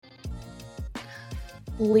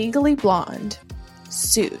Legally Blonde,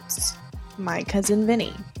 Suits, My Cousin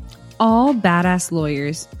Vinny. All badass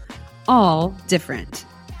lawyers, all different.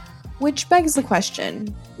 Which begs the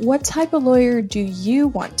question, what type of lawyer do you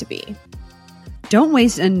want to be? Don't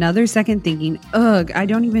waste another second thinking, ugh, I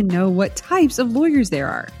don't even know what types of lawyers there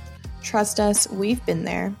are. Trust us, we've been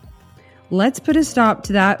there. Let's put a stop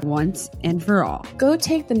to that once and for all. Go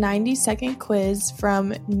take the 90-second quiz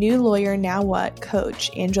from New Lawyer Now What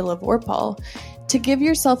coach Angela Vorpal to give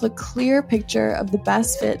yourself a clear picture of the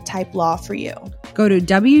best fit type law for you. Go to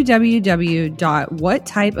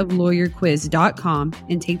www.whattypeoflawyerquiz.com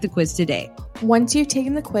and take the quiz today. Once you've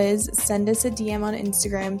taken the quiz, send us a DM on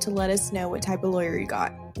Instagram to let us know what type of lawyer you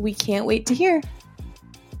got. We can't wait to hear.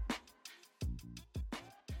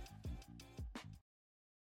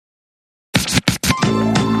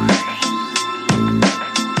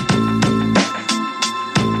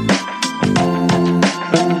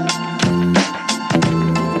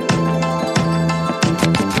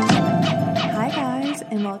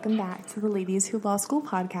 Welcome back to the Ladies Who Law School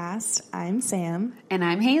podcast. I'm Sam. And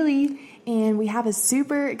I'm Haley. And we have a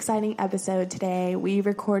super exciting episode today. We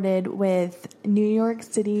recorded with New York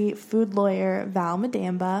City food lawyer Val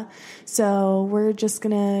Madamba. So we're just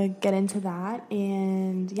going to get into that.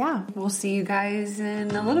 And yeah. We'll see you guys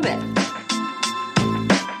in a little bit.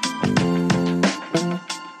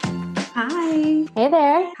 Hi. Hey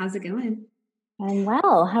there. How's it going? I'm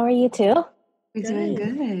well. How are you two? We're doing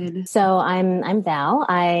good. So I'm Val.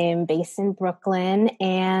 I'm based in Brooklyn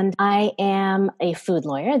and I am a food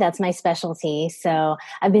lawyer. That's my specialty. So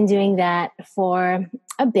I've been doing that for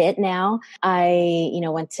a bit now. I,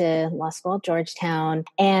 went to law school at Georgetown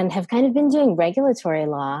and have kind of been doing regulatory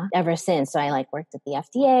law ever since. So I worked at the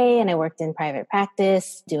FDA and I worked in private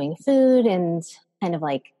practice doing food and kind of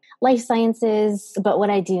life sciences. But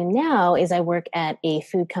what I do now is I work at a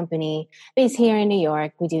food company based here in New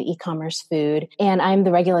York. We do e-commerce food and I'm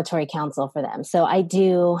the regulatory counsel for them. So I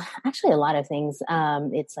do actually a lot of things.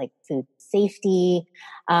 It's like food safety,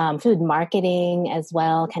 food marketing as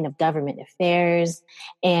well, kind of government affairs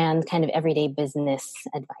and kind of everyday business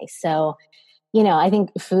advice. So, I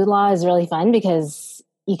think food law is really fun because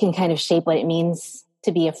you can kind of shape what it means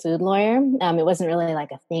to be a food lawyer. It wasn't really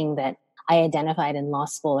like a thing that I identified in law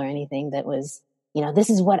school or anything that was, this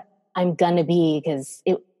is what I'm going to be, because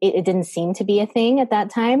it didn't seem to be a thing at that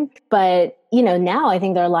time. But, now I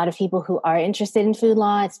think there are a lot of people who are interested in food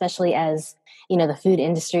law, especially as, the food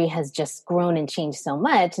industry has just grown and changed so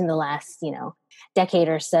much in the last, decade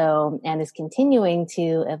or so, and is continuing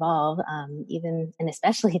to evolve, even and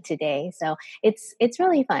especially today. So it's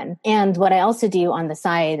really fun. And what I also do on the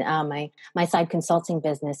side, my side consulting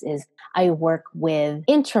business is I work with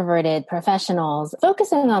introverted professionals,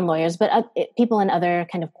 focusing on lawyers, but people in other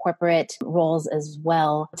kind of corporate roles as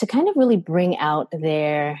well, to kind of really bring out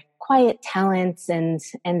their quiet talents and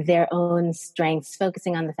their own strengths,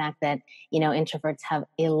 focusing on the fact that, introverts have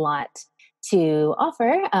a lot to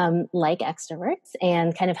offer, like extroverts,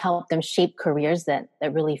 and kind of help them shape careers that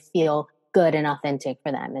really feel good and authentic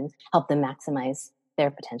for them and help them maximize their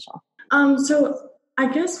potential. So I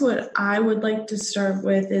guess what I would like to start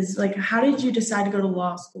with is how did you decide to go to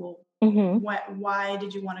law school? Mm-hmm. Why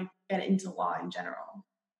did you want to get into law in general?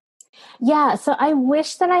 Yeah, so I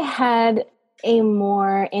wish that I had a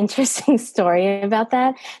more interesting story about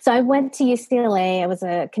that. So I went to UCLA. I was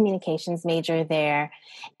a communications major there.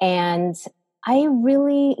 And I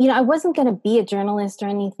really, I wasn't going to be a journalist or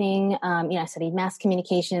anything. I studied mass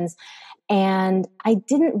communications and I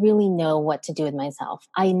didn't really know what to do with myself.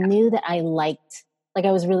 I knew that I I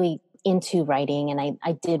was really into writing and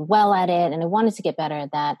I did well at it and I wanted to get better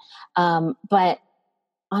at that. But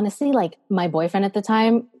honestly, my boyfriend at the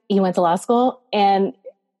time, he went to law school and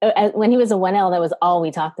when he was a 1L, that was all we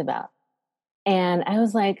talked about. And I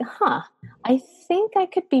was like, I think I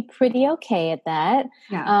could be pretty okay at that.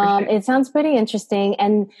 Yeah, for sure. It sounds pretty interesting.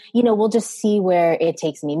 And, we'll just see where it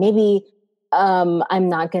takes me. Maybe I'm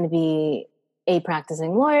not going to be a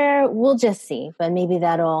practicing lawyer. We'll just see. But maybe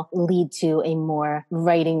that'll lead to a more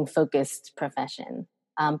writing-focused profession.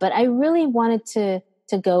 But I really wanted to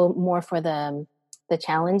go more for the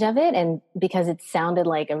challenge of it, and because it sounded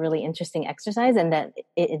like a really interesting exercise and that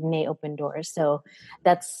it may open doors. So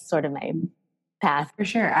that's sort of my path. For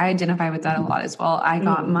sure. I identify with that a lot as well. I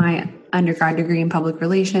got my undergrad degree in public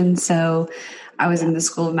relations, so I was in the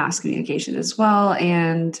School of Mass Communication as well.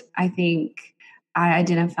 And I think I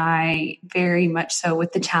identify very much so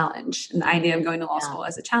with the challenge and the idea of going to law school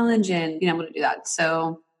as a challenge and being able to do that.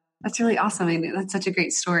 So that's really awesome. I mean, that's such a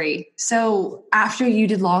great story. So after you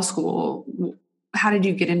did law school, how did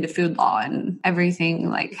you get into food law and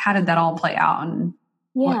everything? How did that all play out? And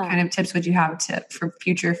what Yeah. kind of tips would you have for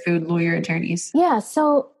future food lawyer attorneys? Yeah.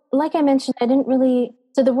 So like I mentioned,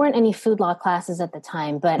 so there weren't any food law classes at the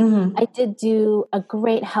time, but I did do a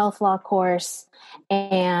great health law course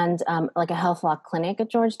and like a health law clinic at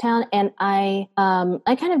Georgetown. And I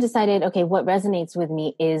kind of decided, okay, what resonates with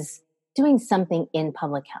me is doing something in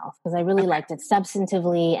public health because I really liked it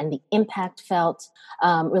substantively and the impact felt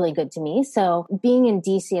really good to me. So being in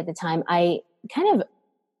DC at the time, I kind of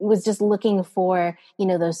was just looking for,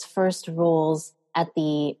 those first roles at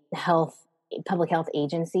the public health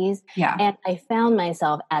agencies. Yeah. And I found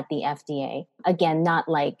myself at the FDA. Again, not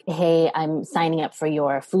like, hey, I'm signing up for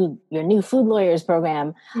your new food lawyers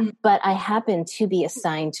program, but I happened to be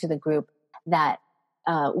assigned to the group that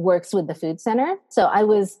works with the food center. So I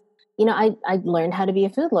was, I learned how to be a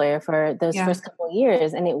food lawyer for those first couple of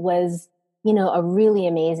years. And it was, a really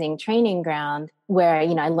amazing training ground where,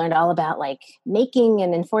 I learned all about like making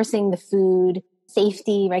and enforcing the food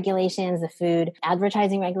safety regulations, the food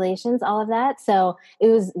advertising regulations, all of that. So it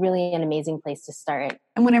was really an amazing place to start.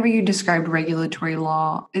 And whenever you described regulatory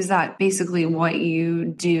law, is that basically what you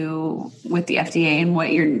do with the FDA and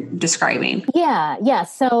what you're describing? Yeah.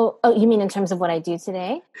 So, you mean in terms of what I do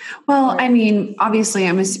today? Well, I mean, obviously,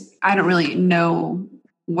 I don't really know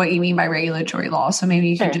what you mean by regulatory law. So maybe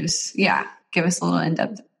you could just, give us a little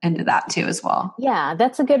in-depth into that too as well. Yeah,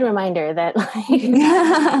 that's a good reminder that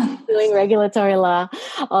doing regulatory law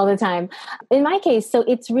all the time. In my case, so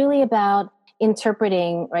it's really about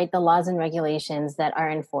interpreting, right, the laws and regulations that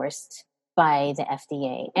are enforced by the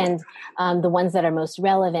FDA. And the ones that are most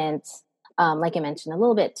relevant, like I mentioned a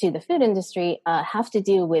little bit to the food industry, have to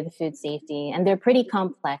do with food safety. And they're pretty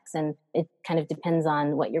complex and it kind of depends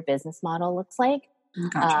on what your business model looks like.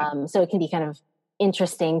 Gotcha. So it can be kind of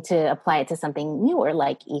interesting to apply it to something newer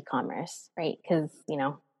like e-commerce, right? Because,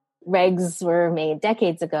 regs were made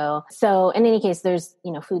decades ago. So in any case, there's,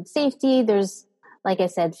 food safety, there's, like I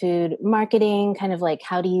said, food marketing, kind of like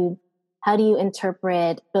how do you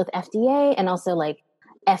interpret both FDA and also like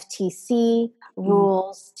FTC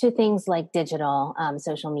rules to things like digital,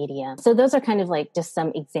 social media. So those are kind of like just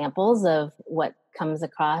some examples of what comes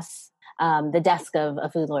across the desk of a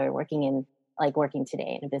food lawyer working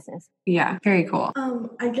today in a business. Yeah, very cool.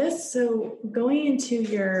 I guess so. Going into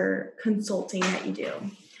your consulting that you do,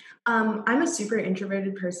 I'm a super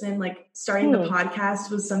introverted person. Like starting the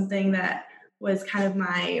podcast was something that was kind of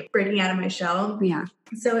my breaking out of my shell. Yeah.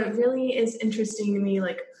 So it really is interesting to me,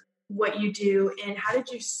 like what you do and how did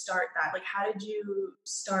you start that? Like, how did you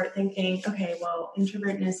start thinking, okay, well,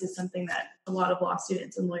 introvertness is something that a lot of law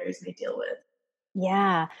students and lawyers may deal with?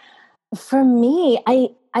 Yeah. For me,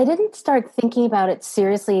 I didn't start thinking about it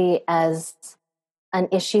seriously as an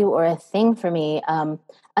issue or a thing for me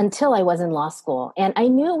until I was in law school. And I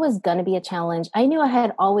knew it was going to be a challenge. I knew I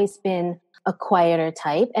had always been a quieter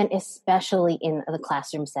type, and especially in the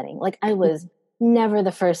classroom setting. Like I was never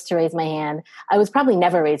the first to raise my hand. I was probably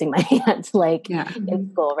never raising my hand in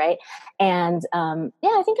school, right? And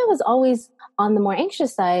I think I was always on the more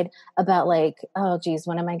anxious side about like, oh geez,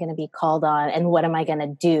 when am I going to be called on and what am I going to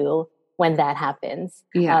do when that happens?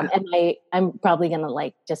 Yeah. And I'm probably going to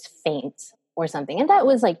like just faint or something. And that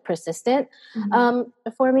was like persistent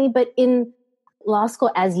for me. But in law school,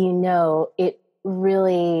 as you know, it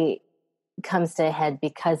really comes to a head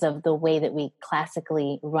because of the way that we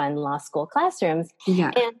classically run law school classrooms.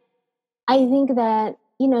 Yeah. And I think that,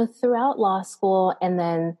 throughout law school and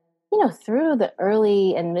then, through the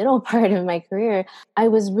early and middle part of my career, I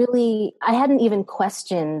hadn't even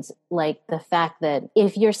questioned like the fact that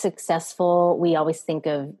if you're successful, we always think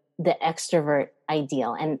of the extrovert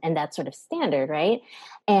ideal and that's sort of standard, right?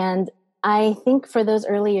 And I think for those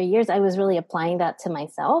earlier years, I was really applying that to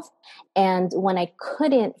myself. And when I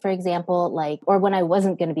couldn't, for example, or when I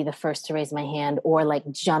wasn't going to be the first to raise my hand or like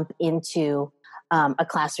jump into a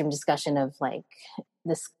classroom discussion of like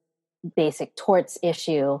this basic torts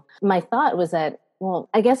issue, my thought was that, well,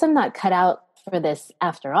 I guess I'm not cut out for this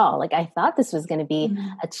after all. Like I thought this was going to be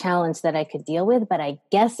a challenge that I could deal with, but I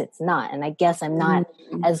guess it's not. And I guess I'm not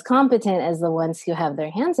as competent as the ones who have their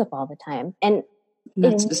hands up all the time. And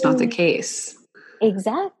that's just not the case.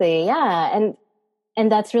 Exactly. Yeah.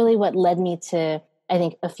 And that's really what led me to, I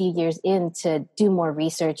think, a few years in to do more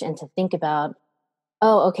research and to think about,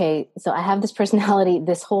 oh, okay, so I have this personality,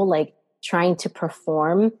 this whole like trying to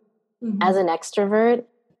perform as an extrovert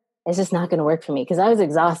is just not going to work for me because I was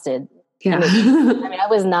exhausted. Yeah. I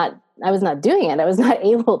was not doing it. I was not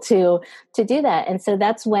able to do that. And so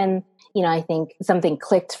that's when, I think something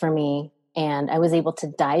clicked for me And I was able to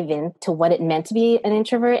dive into what it meant to be an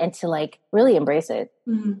introvert and to like really embrace it.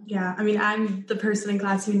 Mm-hmm. Yeah. I mean, I'm the person in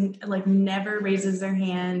class who like never raises their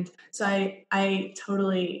hand. So I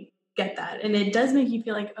totally get that. And it does make you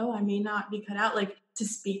feel like, oh, I may not be cut out like to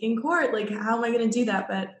speak in court. Like, how am I going to do that?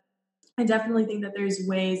 But I definitely think that there's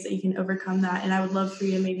ways that you can overcome that. And I would love for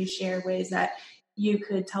you to maybe share ways that you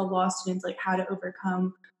could tell law students like how to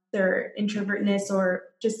overcome their introvertness or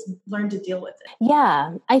just learn to deal with it.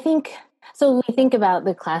 Yeah, I think so. When we think about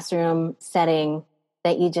the classroom setting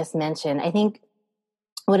that you just mentioned, I think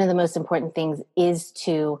one of the most important things is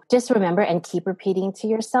to just remember and keep repeating to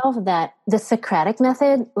yourself that the Socratic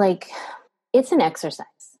method, like, it's an exercise.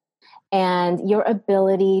 And your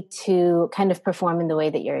ability to kind of perform in the way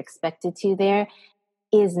that you're expected to there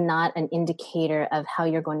is not an indicator of how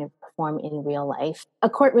you're going to perform in real life, a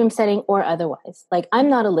courtroom setting or otherwise. Like, I'm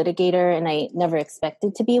not a litigator and I never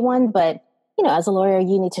expected to be one, but, you know, as a lawyer,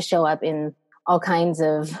 you need to show up in all kinds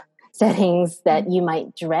of settings that you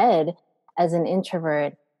might dread as an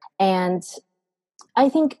introvert. And I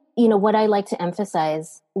think, you know, what I like to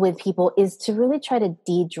emphasize with people is to really try to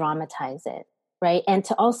de-dramatize it. Right. And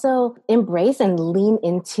to also embrace and lean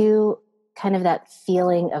into kind of that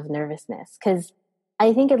feeling of nervousness. Because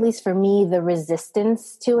I think, at least for me, the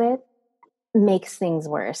resistance to it makes things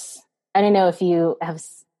worse. I don't know if you have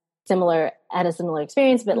had a similar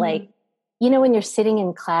experience, but like, you know, when you're sitting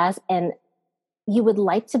in class and you would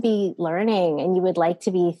like to be learning and you would like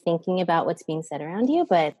to be thinking about what's being said around you.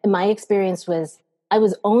 But my experience was I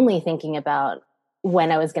was only thinking about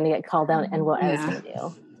when I was going to get called out and what I was going to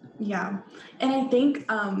do. Yeah. And I think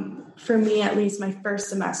for me, at least, my first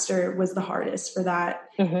semester was the hardest for that.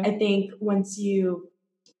 Mm-hmm. I think once you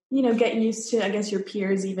get used to, I guess, your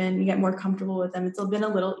peers, even you get more comfortable with them, it's been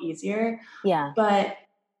a little easier. Yeah. But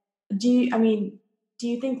do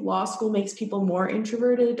you think law school makes people more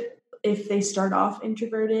introverted if they start off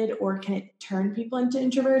introverted, or can it turn people into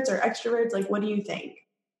introverts or extroverts? Like, what do you think?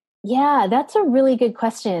 Yeah, that's a really good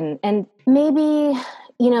question. And maybe,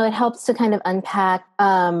 you know, it helps to kind of unpack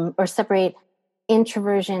or separate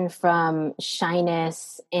introversion from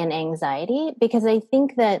shyness and anxiety, because I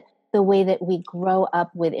think that the way that we grow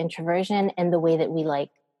up with introversion and the way that we like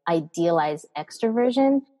idealize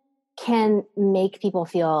extroversion can make people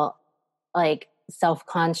feel like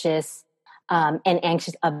self-conscious and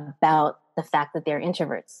anxious about the fact that they're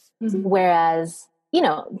introverts. Mm-hmm. Whereas, you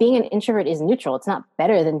know, being an introvert is neutral. It's not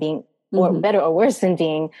better than being or better or worse than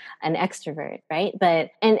being an extrovert, right?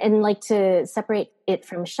 But and like, to separate it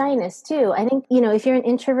from shyness too, I think, you know, if you're an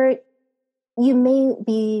introvert, you may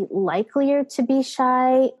be likelier to be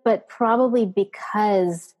shy, but probably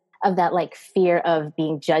because of that like fear of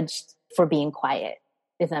being judged for being quiet,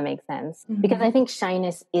 if that makes sense. Mm-hmm. Because I think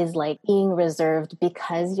shyness is like being reserved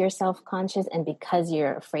because you're self-conscious and because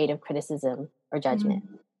you're afraid of criticism or judgment.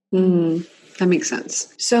 That makes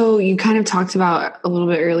sense. So you kind of talked about a little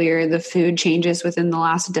bit earlier the food changes within the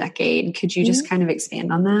last decade. Could you just kind of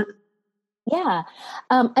expand on that? Yeah.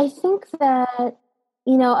 I think that,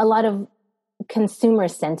 you know, a lot of consumer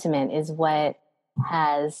sentiment is what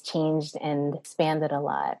has changed and expanded a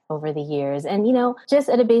lot over the years. And, you know, just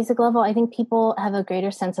at a basic level, I think people have a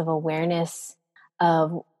greater sense of awareness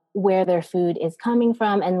of where their food is coming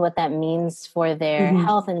from and what that means for their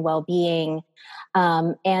health and well-being.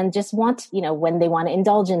 And just want, you know, when they want to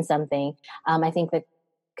indulge in something, I think that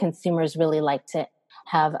consumers really like to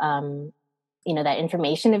have, you know, that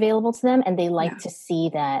information available to them. And they like to see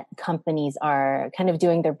that companies are kind of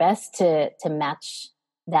doing their best to match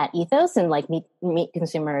that ethos and like meet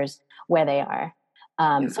consumers where they are.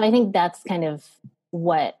 So I think that's kind of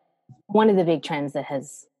what one of the big trends that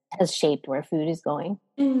has shaped where food is going.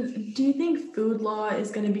 And do you think food law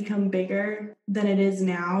is going to become bigger than it is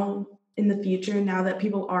now in the future, now that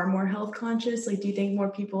people are more health conscious? Like, do you think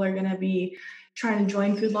more people are going to be trying to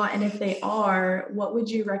join food law? And if they are, what would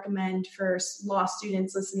you recommend for law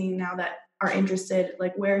students listening now that are interested?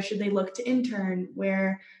 Like, where should they look to intern?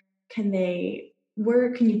 Where can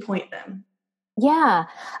you point them? Yeah.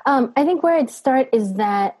 I think where I'd start is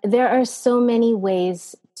that there are so many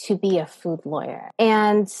ways to be a food lawyer.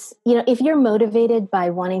 And, you know, if you're motivated by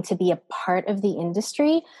wanting to be a part of the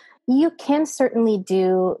industry, you can certainly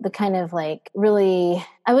do the kind of like really,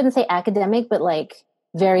 I wouldn't say academic, but like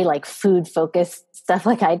very like food focused stuff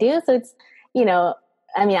like I do. So it's, you know,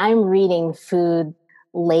 I mean, I'm reading food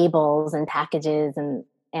labels and packages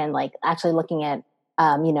and like actually looking at,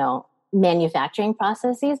 you know, manufacturing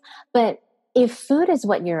processes. But if food is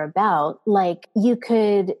what you're about, like you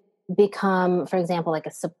could become, for example, like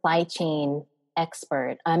a supply chain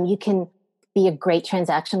expert. You can be a great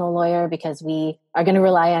transactional lawyer because we are going to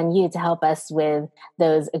rely on you to help us with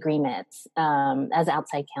those agreements as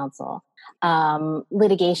outside counsel.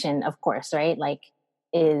 Litigation, of course, right? Like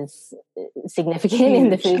is significant Huge. in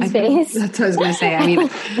the food space. That's what I was going to say. I mean,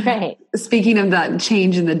 right. Speaking of that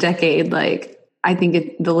change in the decade, like I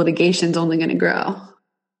think the litigation's only going to grow.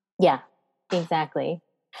 Yeah, exactly.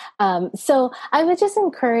 So I would just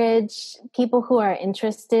encourage people who are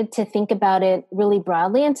interested to think about it really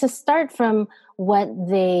broadly and to start from what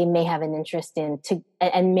they may have an interest in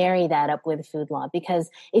and marry that up with food law. Because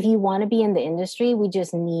if you want to be in the industry, we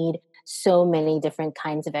just need so many different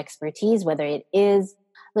kinds of expertise, whether it is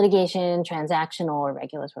litigation, transactional, or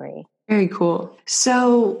regulatory. Very cool.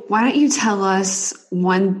 So why don't you tell us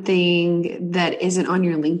one thing that isn't on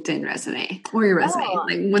your LinkedIn resume or your resume?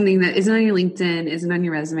 Like one thing that isn't on your LinkedIn, isn't on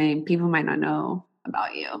your resume, people might not know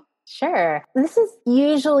about you. Sure. This is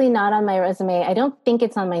usually not on my resume. I don't think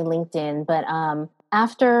it's on my LinkedIn, but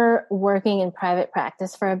after working in private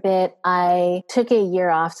practice for a bit, I took a year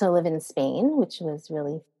off to live in Spain, which was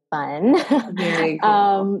really fun. Very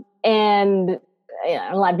cool. And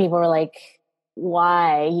a lot of people were like,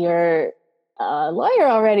 why? You're a lawyer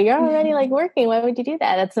already. You're already like working. Why would you do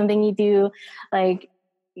that? That's something you do like,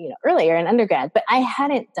 earlier in undergrad. But I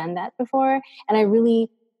hadn't done that before. And I really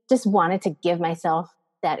just wanted to give myself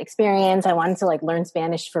that experience. I wanted to like learn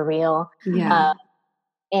Spanish for real. Yeah.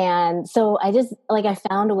 And so I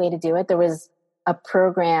found a way to do it. There was a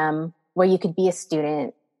program where you could be a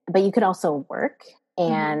student, but you could also work.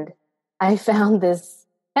 And I found this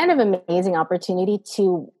kind of amazing opportunity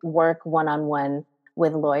to work one-on-one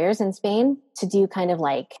with lawyers in Spain to do kind of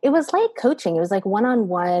like, it was like coaching. It was like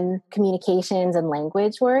one-on-one communications and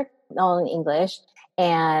language work, all in English.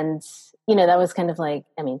 And, that was kind of like,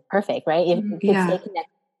 perfect, right? You could stay connected to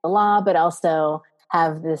the law, but also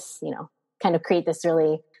have this, kind of create this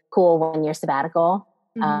really cool 1-year sabbatical.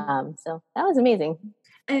 So that was amazing.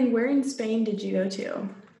 And where in Spain did you go to?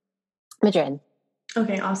 Madrid.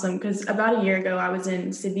 Okay, awesome. Because about a year ago, I was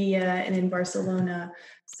in Sevilla and in Barcelona.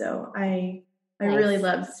 So I really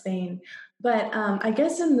loved Spain. But I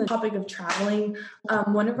guess in the topic of traveling,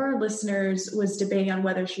 one of our listeners was debating on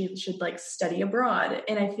whether she should like study abroad.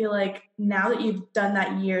 And I feel like now that you've done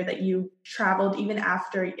that year that you traveled, even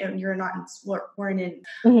after you're not weren't in,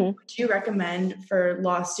 would you recommend for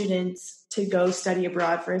law students to go study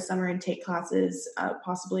abroad for a summer and take classes,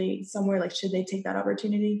 possibly somewhere? Like, should they take that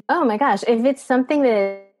opportunity? Oh my gosh. If it's something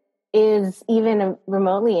that is even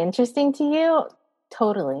remotely interesting to you,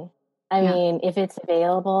 totally. I mean, if it's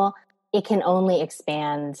available, it can only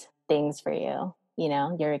expand things for you,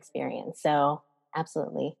 your experience. So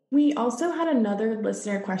absolutely. We also had another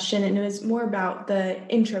listener question, and it was more about the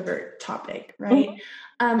introvert topic, right?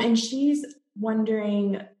 And she's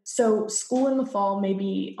wondering, so school in the fall may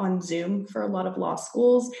be on Zoom for a lot of law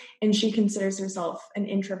schools, and she considers herself an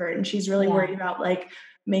introvert, and she's really worried about like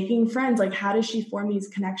making friends. Like, how does she form these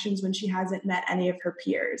connections when she hasn't met any of her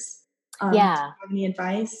peers? Do you have any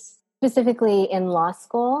advice? Specifically in law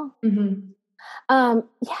school? I'm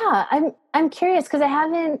curious because I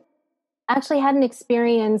haven't actually had an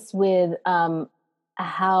experience with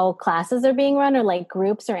how classes are being run or like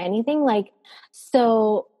groups or anything. Like,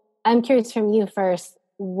 so I'm curious from you first,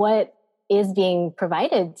 what is being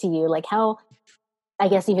provided to you? Like how, I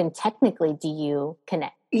guess even technically, do you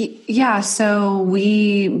connect? Yeah, so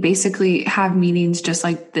we basically have meetings just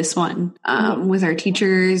like this one with our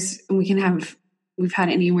teachers. We've had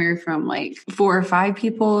anywhere from like 4 or 5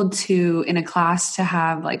 people to in a class to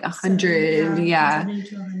have like 100, 70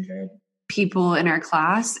 to 100 people in our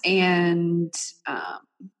class. And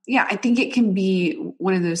I think it can be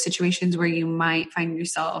one of those situations where you might find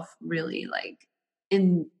yourself really like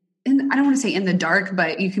in I don't want to say in the dark,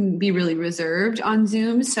 but you can be really reserved on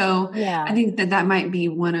Zoom. So I think that might be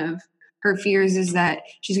one of her fears, is that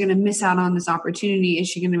she's going to miss out on this opportunity. Is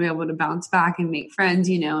she going to be able to bounce back and make friends,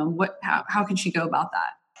 and how can she go about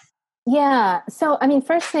that? Yeah. So,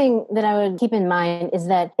 first thing that I would keep in mind is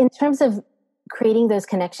that in terms of creating those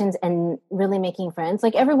connections and really making friends,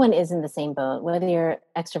 like everyone is in the same boat, whether you're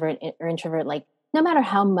extrovert or introvert, like no matter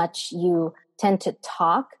how much you tend to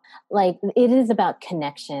talk, like it is about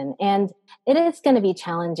connection, and it is going to be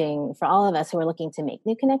challenging for all of us who are looking to make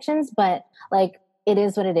new connections, but like it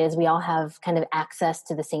is what it is. We all have kind of access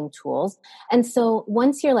to the same tools. And so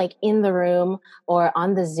once you're like in the room or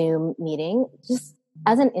on the Zoom meeting, just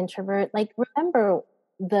as an introvert, like remember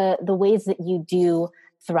the ways that you do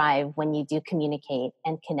thrive when you do communicate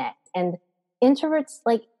and connect. And introverts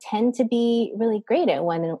like tend to be really great at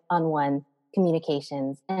one-on-one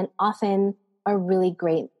communications and often are really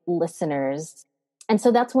great listeners. And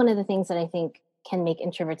so that's one of the things that I think can make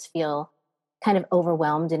introverts feel kind of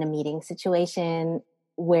overwhelmed in a meeting situation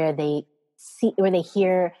where they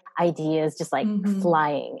hear ideas just like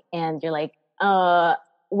flying, and you're like,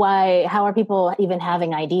 why, how are people even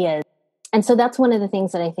having ideas? And so that's one of the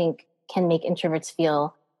things that I think can make introverts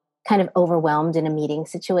feel kind of overwhelmed in a meeting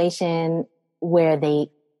situation where they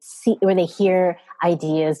hear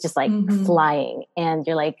ideas just like flying, and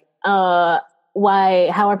you're like, why,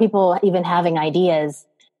 how are people even having ideas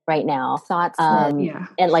right now? Thoughts,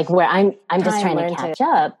 and like where I'm just trying to catch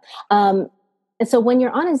up. And so when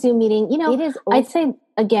you're on a Zoom meeting, it is, I'd say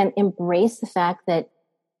again, embrace the fact that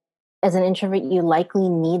as an introvert, you likely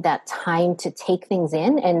need that time to take things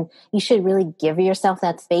in, and you should really give yourself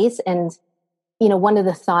that space. And, one of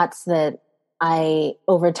the thoughts that I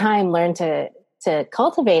over time learned to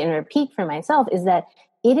cultivate and repeat for myself is that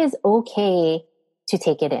it is okay to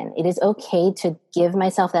take it in. It is okay to give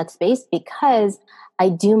myself that space, because I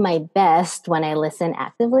do my best when I listen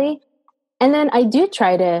actively. And then I do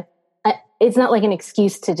try to, it's not like an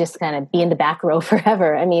excuse to just kind of be in the back row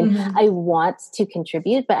forever. I mean, I want to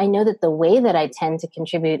contribute, but I know that the way that I tend to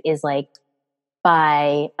contribute is like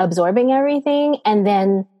by absorbing everything and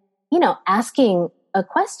then, asking a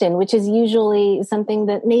question, which is usually something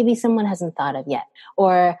that maybe someone hasn't thought of yet,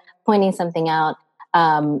 or pointing something out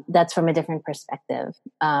that's from a different perspective.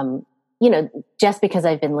 Just because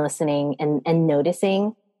I've been listening and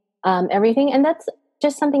noticing everything. And that's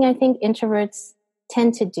just something I think introverts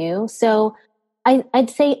tend to do. So I'd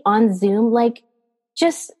say on Zoom, like,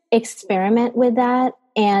 just experiment with that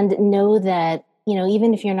and know that,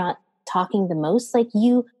 even if you're not talking the most, like,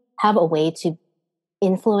 you have a way to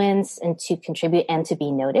influence and to contribute and to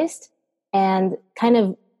be noticed, and kind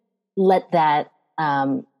of let that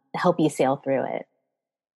help you sail through it.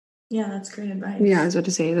 Yeah, that's great advice. Yeah, I was about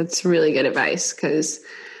to say that's really good advice, because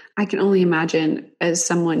I can only imagine, as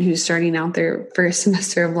someone who's starting out their first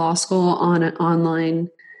semester of law school, on an online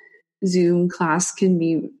Zoom class can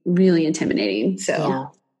be really intimidating. So, yeah.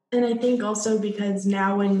 And I think also because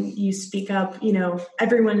now when you speak up,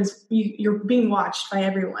 you're being watched by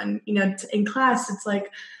everyone. In class, it's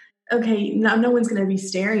like, okay, no one's going to be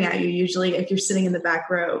staring at you usually if you're sitting in the back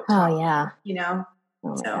row. Oh yeah.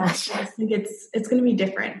 I just think it's going to be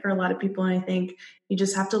different for a lot of people. And I think you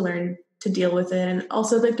just have to learn to deal with it. And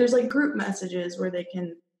also, like, there's like group messages where they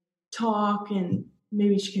can talk, and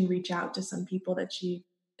maybe she can reach out to some people that she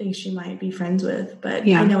thinks she might be friends with. But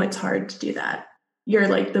I know it's hard to do that. You're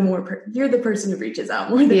like you're the person who reaches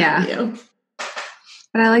out more than you.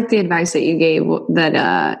 But I like the advice that you gave,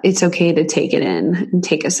 that it's okay to take it in and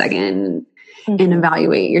take a second and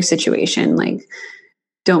evaluate your situation. Like,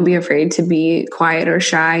 don't be afraid to be quiet or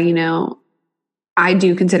shy. I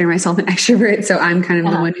do consider myself an extrovert, so I'm kind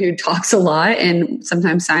of the one who talks a lot, and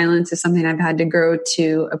sometimes silence is something I've had to grow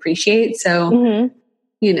to appreciate. So,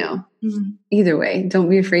 either way, don't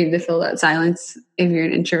be afraid to fill that silence if you're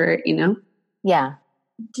an introvert, Yeah.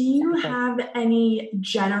 Do you have any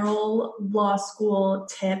general law school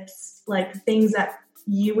tips, like things that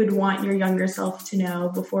you would want your younger self to know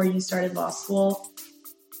before you started law school?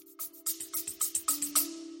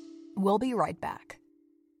 We'll be right back.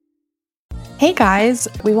 Hey guys,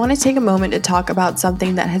 we want to take a moment to talk about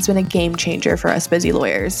something that has been a game changer for us busy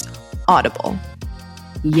lawyers: Audible.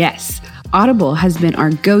 Yes, Audible has been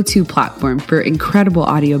our go-to platform for incredible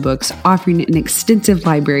audiobooks, offering an extensive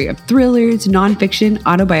library of thrillers, nonfiction,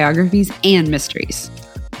 autobiographies, and mysteries.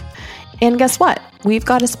 And guess what? We've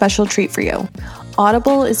got a special treat for you.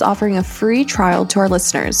 Audible is offering a free trial to our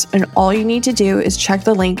listeners, and all you need to do is check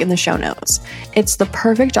the link in the show notes. It's the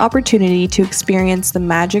perfect opportunity to experience the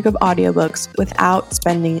magic of audiobooks without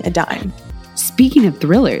spending a dime. Speaking of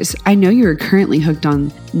thrillers, I know you are currently hooked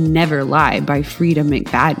on Never Lie by Frida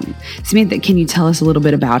McFadden. Samantha, can you tell us a little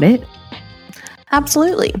bit about it?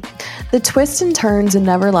 Absolutely. The twists and turns in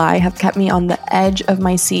Never Lie have kept me on the edge of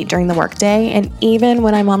my seat during the workday, and even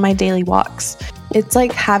when I'm on my daily walks. It's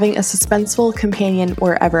like having a suspenseful companion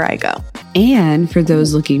wherever I go. And for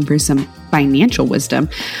those looking for some financial wisdom,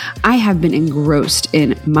 I have been engrossed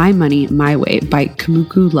in My Money, My Way by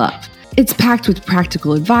Kamuku Love. It's packed with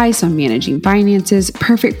practical advice on managing finances,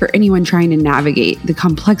 perfect for anyone trying to navigate the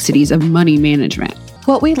complexities of money management.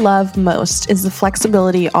 What we love most is the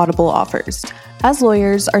flexibility Audible offers. As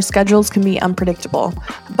lawyers, our schedules can be unpredictable,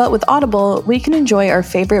 but with Audible, we can enjoy our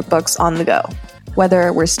favorite books on the go,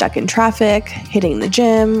 whether we're stuck in traffic, hitting the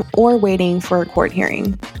gym, or waiting for a court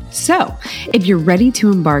hearing. So, if you're ready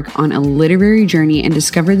to embark on a literary journey and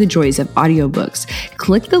discover the joys of audiobooks,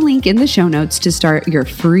 click the link in the show notes to start your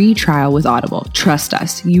free trial with Audible. Trust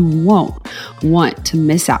us, you won't want to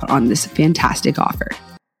miss out on this fantastic offer.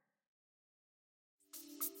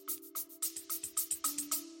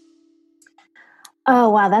 Oh,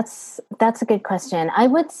 wow. That's a good question. I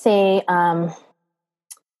would say,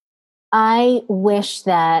 I wish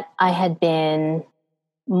that I had been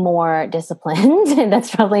more disciplined. And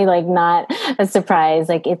that's probably like not a surprise.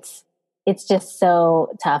 Like it's just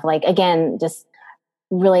so tough. Like again, just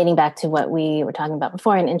relating back to what we were talking about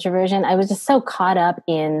before in introversion, I was just so caught up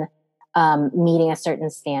in meeting a certain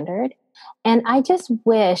standard. And I just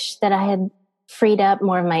wish that I had freed up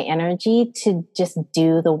more of my energy to just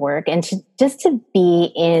do the work and to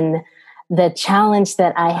be in the challenge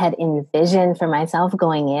that I had envisioned for myself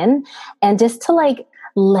going in, and just to like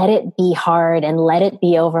let it be hard and let it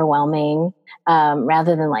be overwhelming,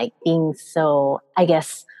 rather than like being so, I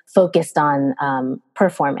guess, focused on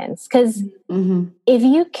performance. Because if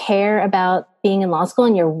you care about being in law school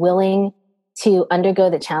and you're willing to undergo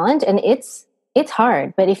the challenge, and it's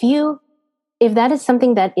hard, but if that is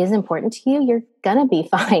something that is important to you, you're gonna be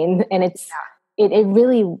fine. And it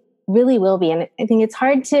really, really will be. And I think it's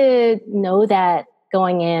hard to know that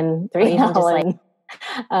going in, or even just like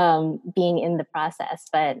being in the process.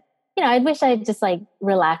 But I wish I'd just like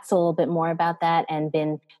relaxed a little bit more about that and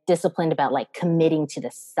been disciplined about like committing to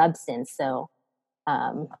the substance. So,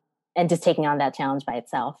 and just taking on that challenge by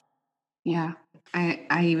itself. Yeah.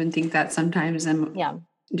 I even think that sometimes I'm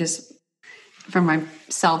just for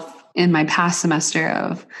myself in my past semester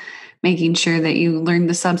of making sure that you learn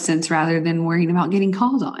the substance rather than worrying about getting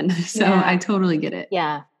called on. So I totally get it.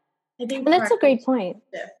 Yeah. I think and that's a great point.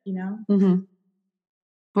 What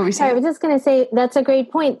were you saying? Sorry, I was just going to say, that's a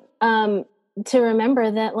great point. To remember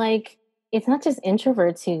that like, it's not just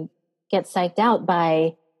introverts who get psyched out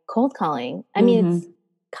by cold calling. I mean, it's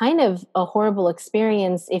kind of a horrible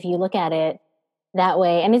experience if you look at it that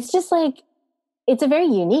way. And it's just like, it's a very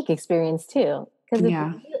unique experience too, because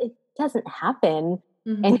it doesn't happen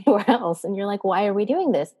anywhere else. And you're like, why are we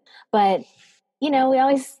doing this? But, we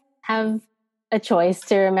always have a choice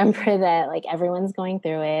to remember that like everyone's going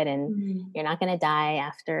through it, and you're not going to die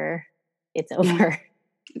after it's over.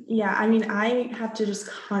 Yeah. I mean, I have to just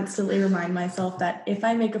constantly remind myself that if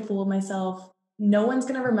I make a fool of myself, no one's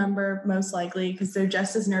going to remember, most likely, because they're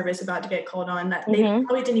just as nervous about to get called on that they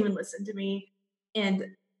probably didn't even listen to me.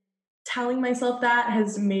 And telling myself that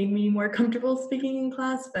has made me more comfortable speaking in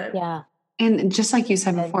class. But and just like you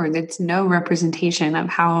said before, it's no representation of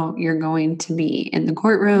how you're going to be in the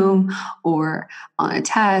courtroom or on a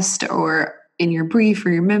test or in your brief or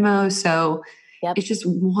your memo. So it's just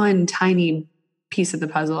one tiny piece of the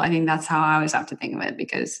puzzle. I think that's how I always have to think of it,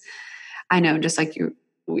 because I know, just like you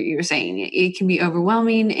were saying, it can be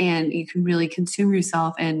overwhelming and you can really consume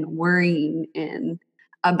yourself and worrying and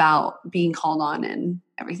about being called on and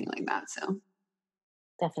everything like that. So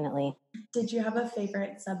definitely. Did you have a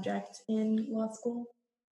favorite subject in law school?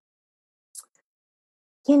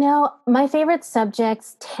 My favorite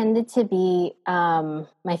subjects tended to be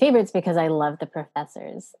my favorites because I love the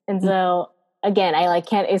professors. And so again, I like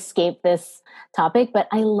can't escape this topic, but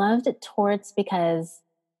I loved torts because,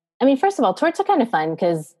 I mean, first of all, torts are kind of fun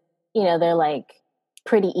because, they're like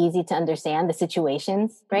pretty easy to understand the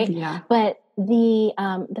situations, right? Yeah. But the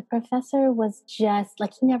professor was just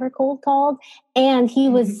like, he never cold called, and he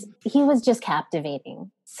was just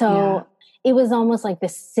captivating. So it was almost like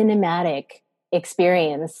this cinematic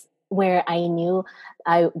experience where I knew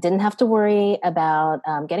I didn't have to worry about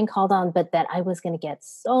getting called on, but that I was going to get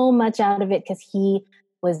so much out of it because he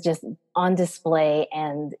was just on display,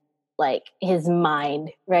 and like his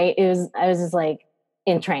mind, right? I was just like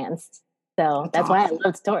entranced. So that's why I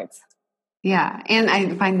loved torts. Yeah. And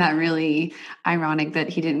I find that really ironic that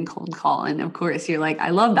he didn't cold call. And of course you're like, I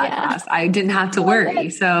love that class. I didn't have to worry.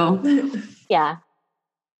 So yeah.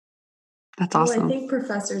 That's awesome. Well, I think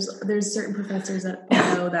there's certain professors that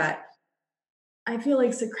know that I feel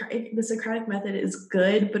like the Socratic method is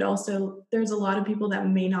good, but also there's a lot of people that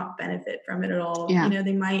may not benefit from it at all. Yeah.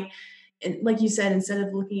 They might, like you said, instead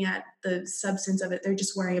of looking at the substance of it, they're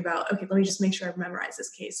just worrying about, okay, let me just make sure I memorize this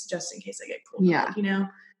case just in case I get cold called,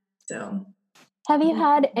 So, have you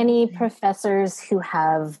had any professors who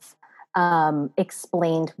have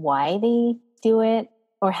explained why they do it,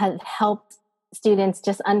 or have helped students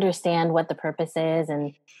just understand what the purpose is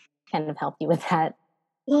and kind of help you with that?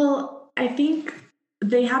 Well, I think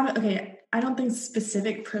they haven't. Okay, I don't think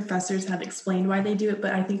specific professors have explained why they do it,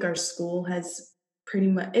 but I think our school has pretty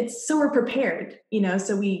much. So we're prepared,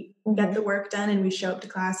 so we get the work done and we show up to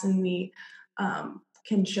class and we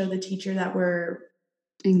can show the teacher that we're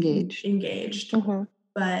engaged.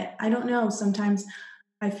 But I don't know. Sometimes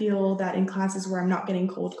I feel that in classes where I'm not getting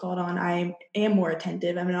cold called on, I am more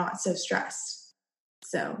attentive. I'm not so stressed.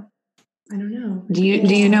 So I don't know. Do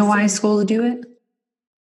you know why school do it?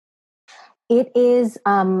 It is,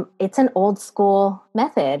 it's an old school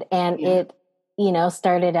method, and it,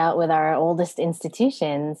 started out with our oldest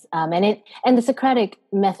institutions. And the Socratic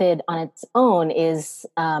method on its own is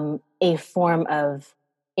a form of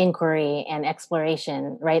inquiry and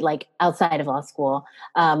exploration, right? Like outside of law school,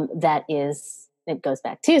 it goes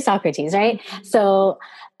back to Socrates, right? So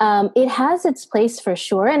it has its place for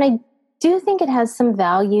sure. And I do think it has some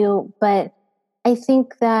value, but I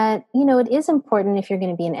think that, it is important if you're going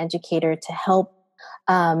to be an educator to help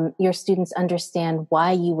your students understand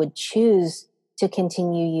why you would choose to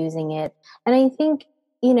continue using it. And I think,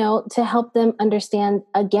 to help them understand,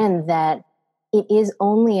 again, that it is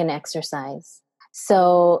only an exercise.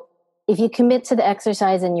 So if you commit to the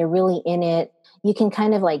exercise and you're really in it, you can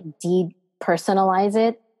kind of like depersonalize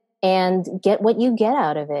it and get what you get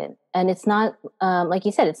out of it. And it's not, like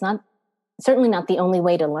you said, it's not certainly not the only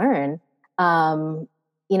way to learn. I've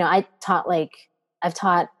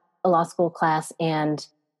taught a law school class, and,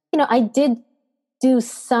 I did do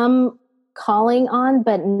some calling on,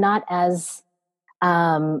 but not as,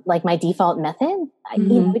 like my default method. I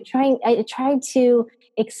tried to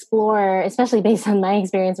explore, especially based on my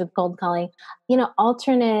experience with cold calling,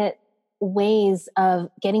 alternate ways of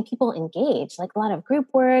getting people engaged, like a lot of group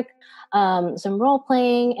work, some role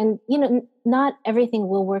playing, and, not everything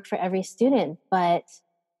will work for every student, but,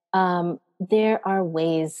 there are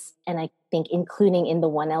ways, and I think including in the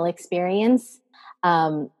 1L experience,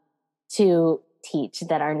 to teach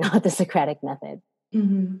that are not the Socratic method.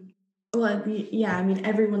 Mm-hmm. Well, yeah, I mean,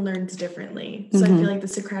 everyone learns differently. So I feel like the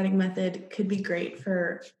Socratic method could be great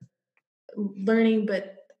for learning,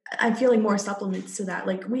 but I feel like more supplements to that.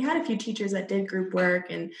 Like we had a few teachers that did group work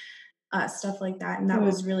and stuff like that. And that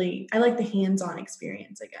was really, I like the hands-on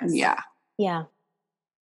experience, I guess. Yeah. Yeah.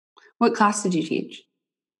 What class did you teach?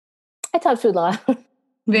 I taught food law.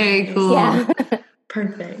 Very cool. Yeah.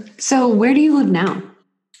 Perfect. So where do you live now?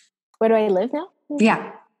 Where do I live now?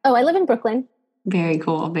 Yeah. Oh, I live in Brooklyn. Very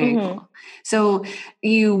cool. Very cool. So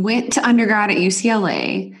you went to undergrad at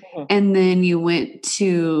UCLA and then you went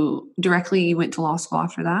to law school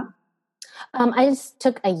after that? I just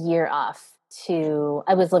took a year off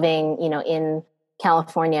I was living, in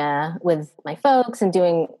California with my folks and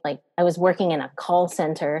I was working in a call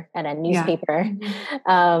center at a newspaper.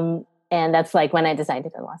 Yeah. And that's like when I decided to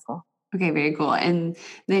go to law school. Okay, very cool. And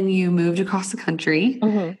then you moved across the country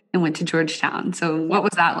and went to Georgetown. So what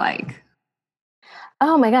was that like?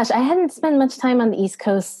 Oh my gosh, I hadn't spent much time on the East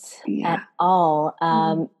Coast at all.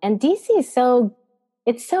 And DC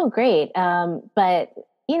it's so great. But,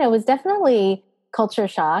 it was definitely culture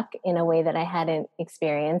shock in a way that I hadn't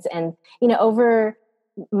experienced. And, over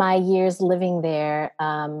my years living there,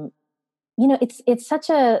 it's such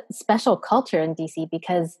a special culture in DC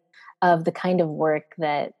because of the kind of work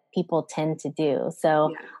that people tend to do.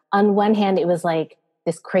 So on one hand, it was like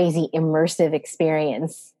this crazy immersive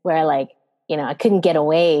experience where I couldn't get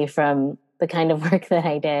away from the kind of work that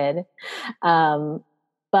I did.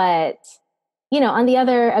 But, on the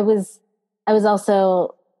other, I was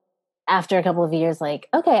also, after a couple of years, like,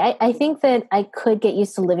 okay, I think that I could get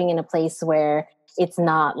used to living in a place where it's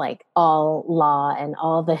not like all law and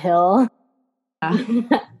all the hill.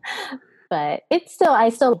 But I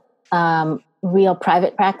still real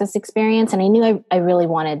private practice experience. And I knew I really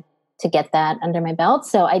wanted to get that under my belt.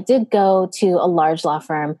 So I did go to a large law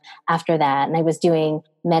firm after that, and I was doing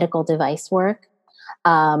medical device work.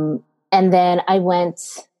 And then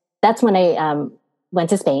that's when I went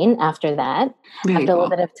to Spain after that, after a little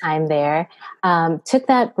bit of time there, took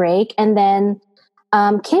that break, and then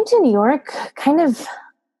came to New York kind of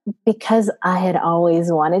because I had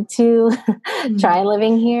always wanted to try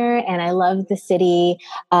living here, and I loved the city.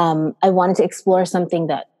 I wanted to explore something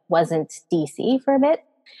that wasn't DC for a bit.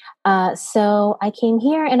 So I came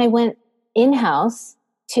here and I went in-house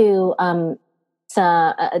to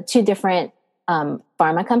two different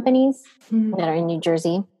pharma companies that are in New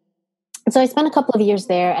Jersey. And so I spent a couple of years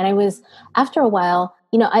there, and after a while,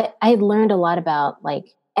 I had learned a lot about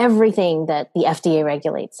like everything that the FDA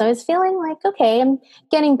regulates. So I was feeling like, okay, I'm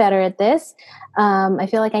getting better at this. I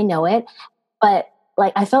feel like I know it, but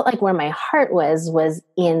like I felt like where my heart was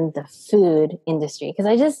in the food industry,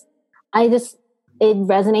 because it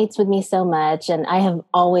resonates with me so much, and I have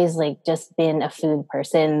always like just been a food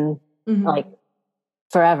person like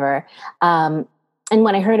forever. And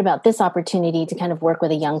when I heard about this opportunity to kind of work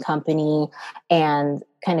with a young company and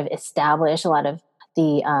kind of establish a lot of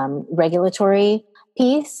the regulatory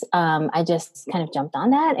piece, I just kind of jumped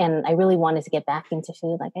on that, and I really wanted to get back into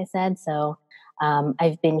food, like I said. So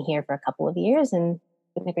I've been here for a couple of years, and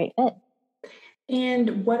it's been a great fit.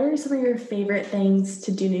 And what are some of your favorite things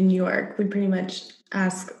to do in New York? We pretty much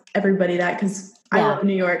ask everybody that, because I love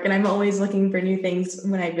New York and I'm always looking for new things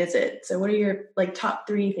when I visit. So what are your like top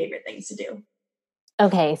 3 favorite things to do?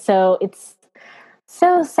 Okay, so it's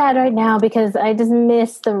so sad right now because I just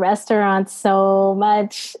miss the restaurants so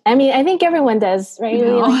much. I mean, I think everyone does, right?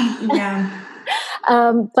 Yeah.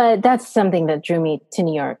 But that's something that drew me to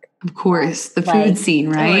New York. Of course, the food scene,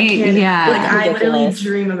 right? Yeah. Like I literally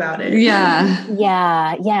dream about it. Yeah.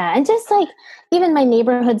 Yeah. And just like even my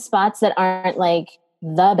neighborhood spots that aren't like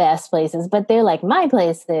the best places, but they're like my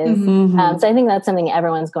places. Mm-hmm. So I think that's something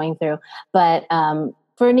everyone's going through. But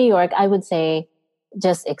for New York, I would say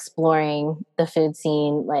just exploring the food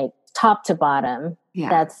scene, like top to bottom. Yeah.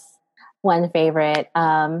 That's one favorite.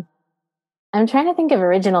 I'm trying to think of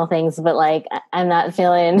original things, but like I'm not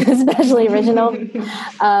feeling especially original.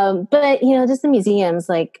 But you know, just the museums,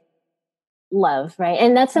 like love, right?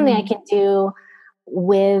 And that's something I can do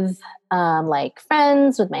with like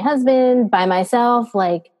friends, with my husband, by myself.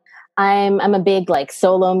 Like I'm a big like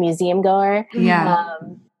solo museum goer. Yeah.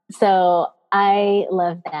 So I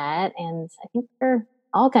love that, and I think they're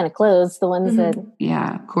all kind of closed. The ones that,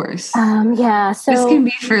 of course. So this can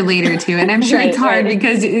be for later too, and I'm sure it's hard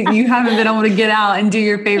because you haven't been able to get out and do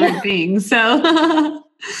your favorite things. So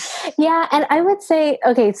yeah, and I would say,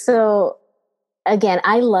 okay, so again,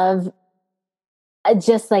 I love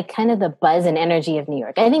just like kind of the buzz and energy of New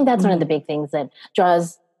York. I think that's one of the big things that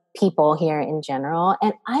draws people here in general,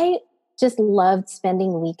 and I just loved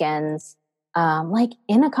spending weekends like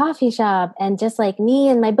in a coffee shop and just like me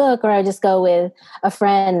and my book, or I just go with a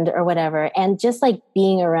friend or whatever. And just like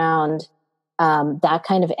being around that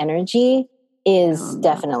kind of energy is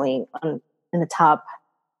definitely in the top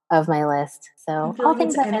of my list. So I feel like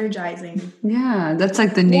it's energizing. Yeah, that's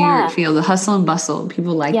like the New York feel, the hustle and bustle.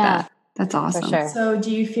 People like that. That's awesome. For sure. So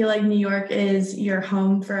do you feel like New York is your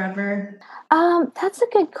home forever? That's a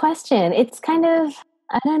good question. It's kind of,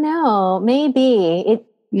 I don't know, maybe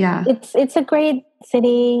it's a great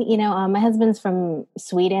city. You know, my husband's from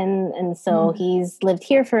Sweden, and so he's lived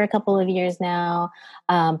here for a couple of years now.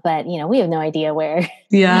 But you know, we have no idea where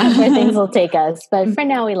where things will take us. But for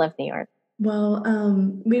now, we love New York. Well,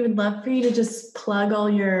 we would love for you to just plug all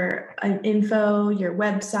your info, your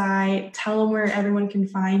website, tell them where everyone can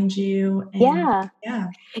find you. And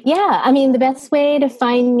Yeah. I mean, the best way to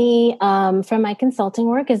find me from my consulting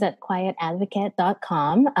work is at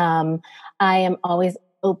quietadvocate.com. I am always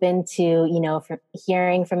open to, you know, for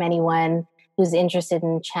hearing from anyone who's interested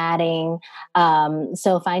in chatting.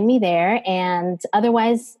 So find me there, and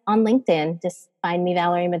otherwise on LinkedIn, just find me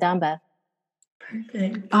Valerie Madamba.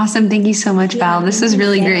 Perfect. Awesome. Thank you so much, Val. This was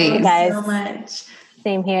really great. Thank you guys so much.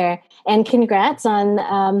 Same here. And congrats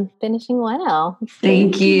on finishing 1L.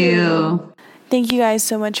 Thank you. Thank you guys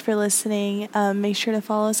so much for listening. Make sure to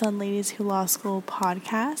follow us on Ladies Who Law School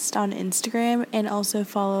podcast on Instagram, and also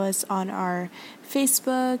follow us on our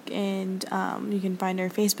Facebook, and you can find our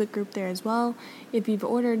Facebook group there as well. If you've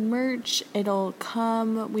ordered merch, it'll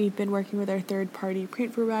come. We've been working with our third-party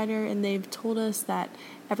print provider, and they've told us that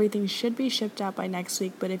everything should be shipped out by next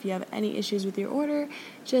week, but if you have any issues with your order,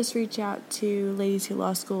 just reach out to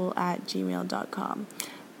ladieswholawschool@gmail.com.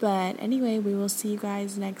 But anyway, we will see you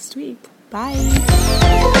guys next week. Bye.